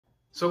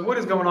So what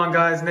is going on,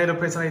 guys?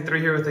 NatoPrince93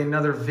 here with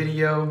another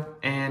video,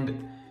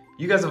 and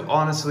you guys have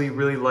honestly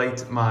really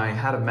liked my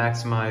how to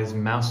maximize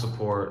mouse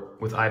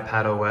support with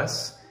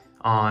iPadOS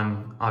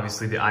on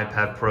obviously the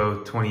iPad Pro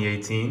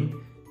 2018.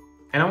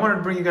 And I wanted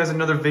to bring you guys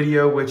another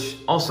video which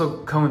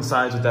also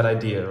coincides with that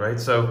idea, right?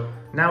 So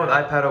now with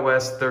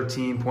iPadOS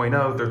 13.0,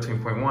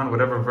 13.1,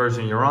 whatever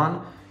version you're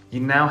on, you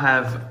now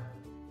have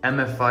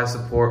MFI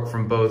support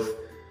from both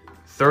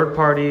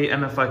third-party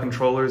MFI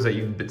controllers that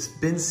you've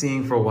been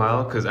seeing for a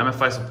while, because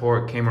MFI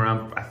support came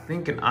around, I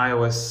think, in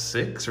iOS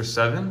 6 or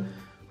 7,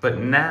 but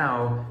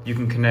now you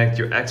can connect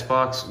your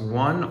Xbox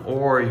One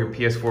or your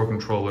PS4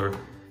 controller.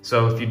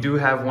 So if you do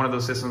have one of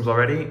those systems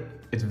already,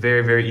 it's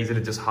very, very easy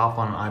to just hop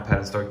on an iPad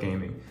and start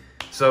gaming.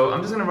 So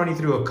I'm just gonna run you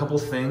through a couple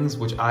things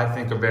which I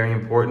think are very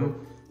important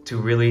to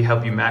really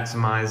help you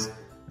maximize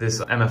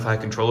this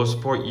MFI controller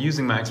support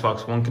using my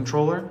Xbox One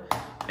controller.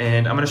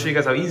 And I'm gonna show you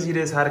guys how easy it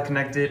is, how to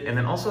connect it, and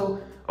then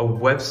also a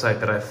website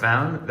that I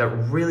found that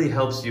really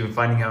helps you in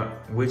finding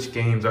out which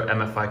games are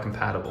MFI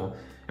compatible.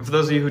 And for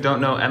those of you who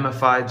don't know,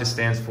 MFI just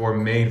stands for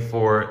Made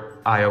for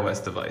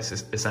iOS Device,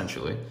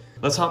 essentially.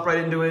 Let's hop right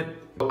into it.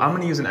 I'm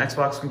gonna use an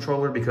Xbox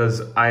controller because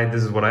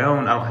this is what I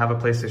own. I don't have a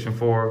PlayStation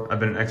 4. I've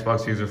been an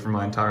Xbox user for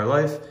my entire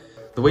life.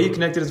 The way you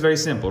connect it is very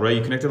simple, right?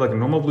 You connect it like a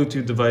normal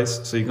Bluetooth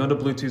device. So you go into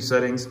Bluetooth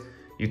settings,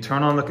 you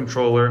turn on the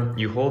controller,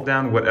 you hold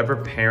down whatever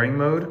pairing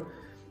mode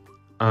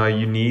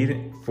you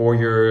need for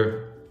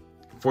your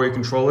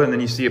controller, and then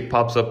you see it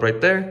pops up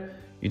right there.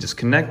 You just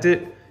connect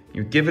it,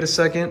 you give it a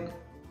second,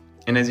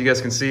 and as you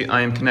guys can see,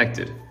 I am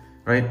connected,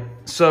 right?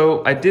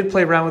 So I did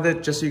play around with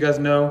it, just so you guys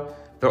know.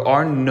 There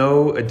are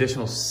no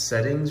additional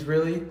settings,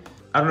 really.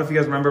 I don't know if you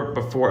guys remember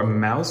before a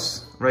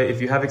mouse, right?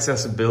 If you have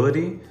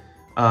accessibility,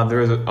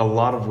 there is a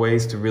lot of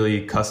ways to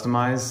really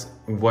customize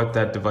what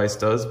that device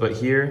does, but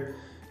here,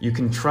 you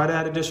can try to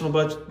add additional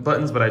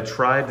buttons, but I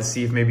tried to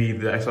see if maybe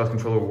the Xbox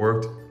controller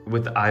worked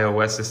with the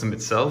iOS system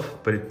itself,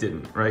 but it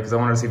didn't, right? Because I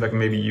wanted to see if I can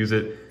maybe use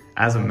it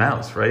as a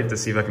mouse, right? To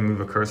see if I can move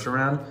a cursor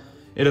around.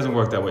 It doesn't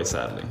work that way,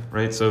 sadly,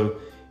 right? So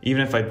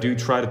even if I do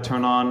try to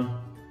turn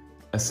on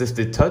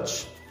assisted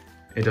touch,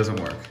 it doesn't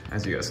work,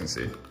 as you guys can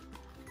see.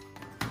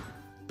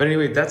 But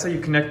anyway, that's how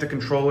you connect the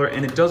controller,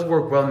 and it does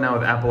work well now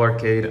with Apple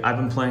Arcade. I've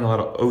been playing a lot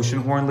of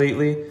Oceanhorn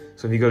lately.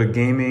 So if you go to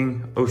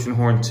gaming,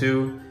 Oceanhorn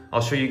 2, I'll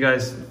show you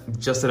guys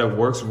just that it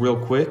works real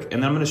quick.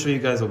 And then I'm gonna show you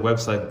guys a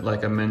website,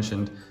 like I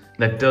mentioned,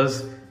 that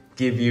does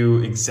give you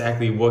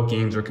exactly what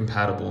games are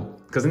compatible.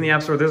 Because in the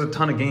App Store, there's a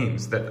ton of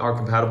games that are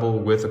compatible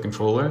with a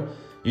controller.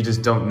 You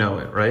just don't know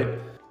it, right?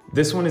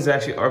 This one is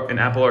actually an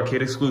Apple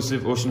Arcade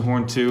exclusive,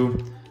 Oceanhorn 2.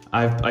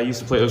 I used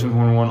to play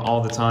Oceanhorn 1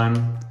 all the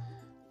time.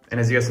 And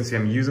as you guys can see,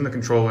 I'm using the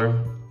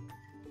controller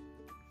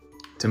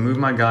to move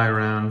my guy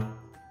around,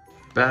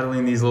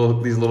 battling these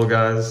little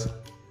guys,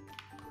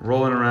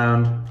 rolling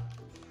around.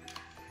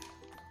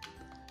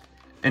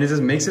 And it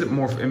just makes it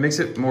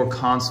more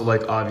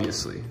console-like,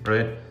 obviously,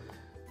 right?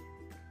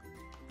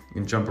 You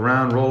can jump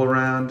around, roll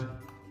around.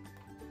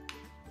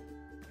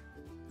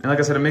 And like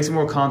I said, it makes it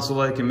more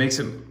console-like, it makes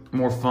it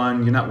more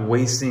fun. You're not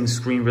wasting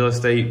screen real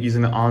estate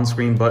using the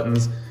on-screen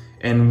buttons.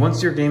 And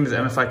once your game is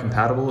MFI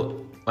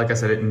compatible, like I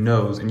said, it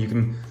knows. And you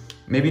can,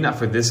 maybe not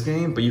for this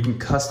game, but you can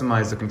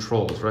customize the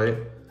controls, right?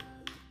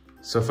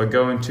 So if I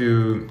go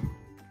into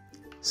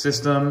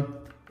System,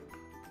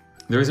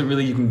 there isn't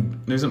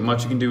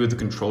much you can do with the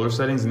controller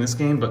settings in this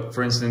game, but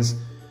for instance,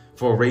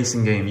 for a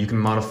racing game, you can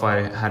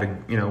modify how to,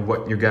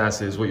 what your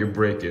gas is, what your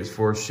brake is.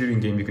 For a shooting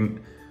game, you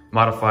can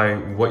modify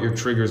what your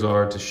triggers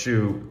are to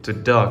shoot, to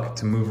duck,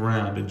 to move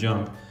around, to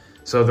jump.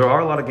 So there are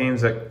a lot of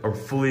games that are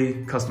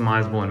fully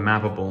customizable and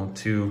mappable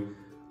to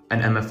an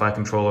MFI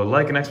controller,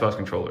 like an Xbox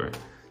controller.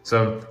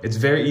 So it's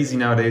very easy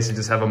nowadays to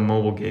just have a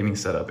mobile gaming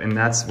setup, and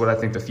that's what I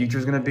think the future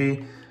is gonna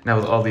be. Now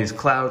with all these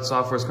cloud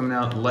softwares coming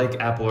out, like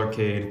Apple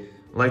Arcade,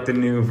 like the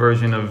new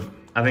version of,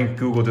 I think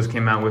Google just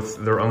came out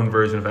with their own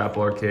version of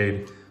Apple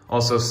Arcade.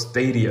 Also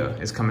Stadia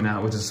is coming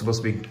out, which is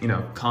supposed to be,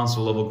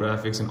 console level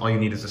graphics, and all you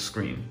need is a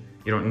screen.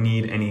 You don't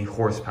need any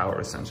horsepower,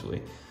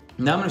 essentially.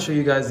 Now I'm gonna show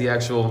you guys the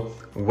actual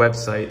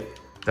website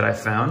that I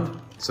found.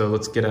 So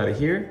let's get out of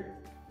here.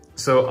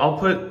 So I'll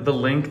put the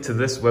link to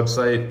this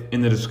website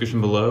in the description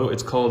below.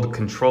 It's called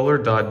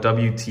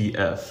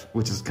ControllerWTF,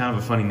 which is kind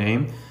of a funny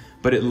name,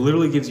 but it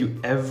literally gives you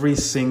every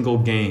single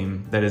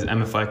game that is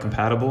MFI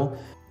compatible.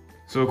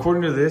 So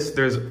according to this,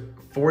 there's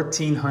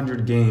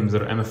 1,400 games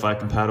that are MFI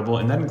compatible,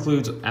 and that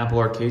includes Apple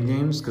Arcade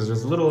games, because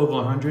there's a little over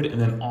 100, and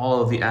then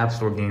all of the App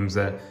Store games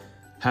that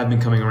have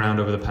been coming around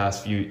over the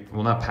past few,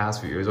 well, not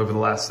past few years, over the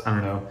last,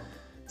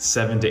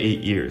 7 to 8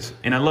 years.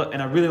 And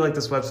I really like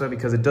this website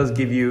because it does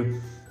give you,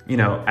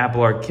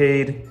 Apple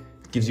Arcade,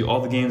 gives you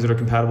all the games that are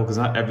compatible, because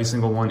not every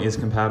single one is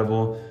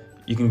compatible.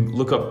 You can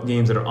look up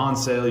games that are on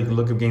sale, you can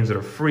look up games that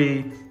are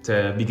free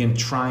to begin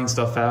trying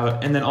stuff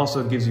out, and then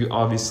also it gives you,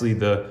 obviously,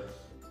 the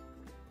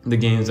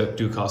games that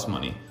do cost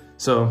money.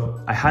 So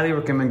I highly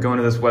recommend going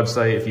to this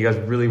website if you guys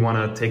really want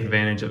to take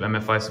advantage of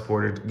MFI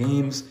supported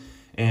games.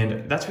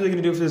 And that's really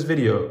going to do it for this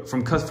video.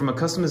 From a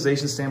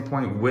customization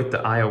standpoint with the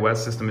iOS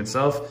system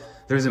itself,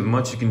 there isn't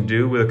much you can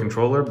do with a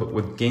controller, but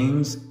with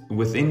games,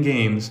 within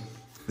games,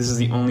 this is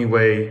the only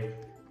way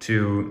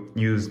to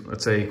use,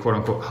 let's say, quote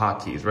unquote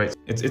hotkeys, right?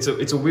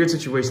 It's a weird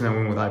situation that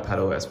we're in with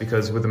iPadOS,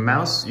 because with a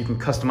mouse, you can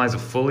customize it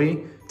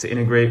fully to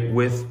integrate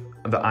with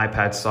the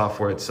iPad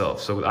software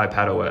itself, so with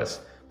iPadOS,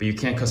 but you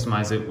can't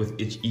customize it with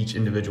each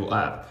individual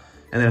app.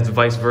 And then it's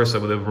vice versa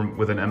with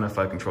an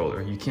MFI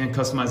controller. You can't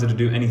customize it to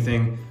do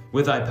anything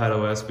with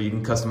iPadOS, but you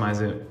can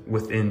customize it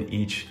within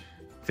each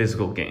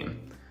physical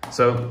game.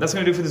 So that's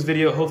gonna do for this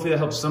video. Hopefully that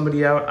helps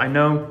somebody out. I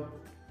know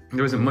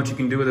there isn't much you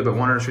can do with it, but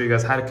wanted to show you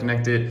guys how to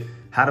connect it,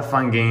 how to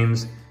find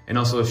games, and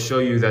also show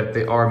you that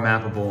they are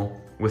mappable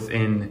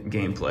within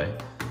gameplay.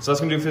 So that's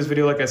gonna do for this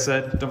video. Like I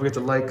said, don't forget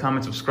to like,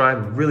 comment, subscribe.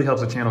 It really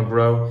helps the channel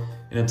grow.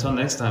 And until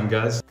next time,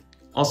 guys.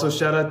 Also,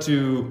 shout out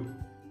to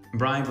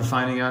Brian for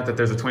finding out that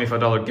there's a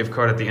 $25 gift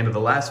card at the end of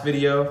the last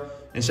video.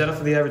 And shout out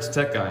for the Average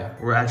Tech Guy.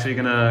 We're actually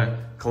gonna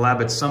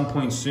collab at some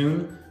point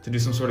soon to do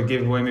some sort of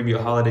giveaway, maybe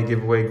a holiday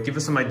giveaway. Give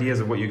us some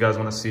ideas of what you guys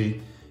wanna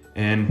see.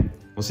 And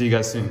we'll see you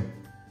guys soon.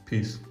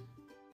 Peace.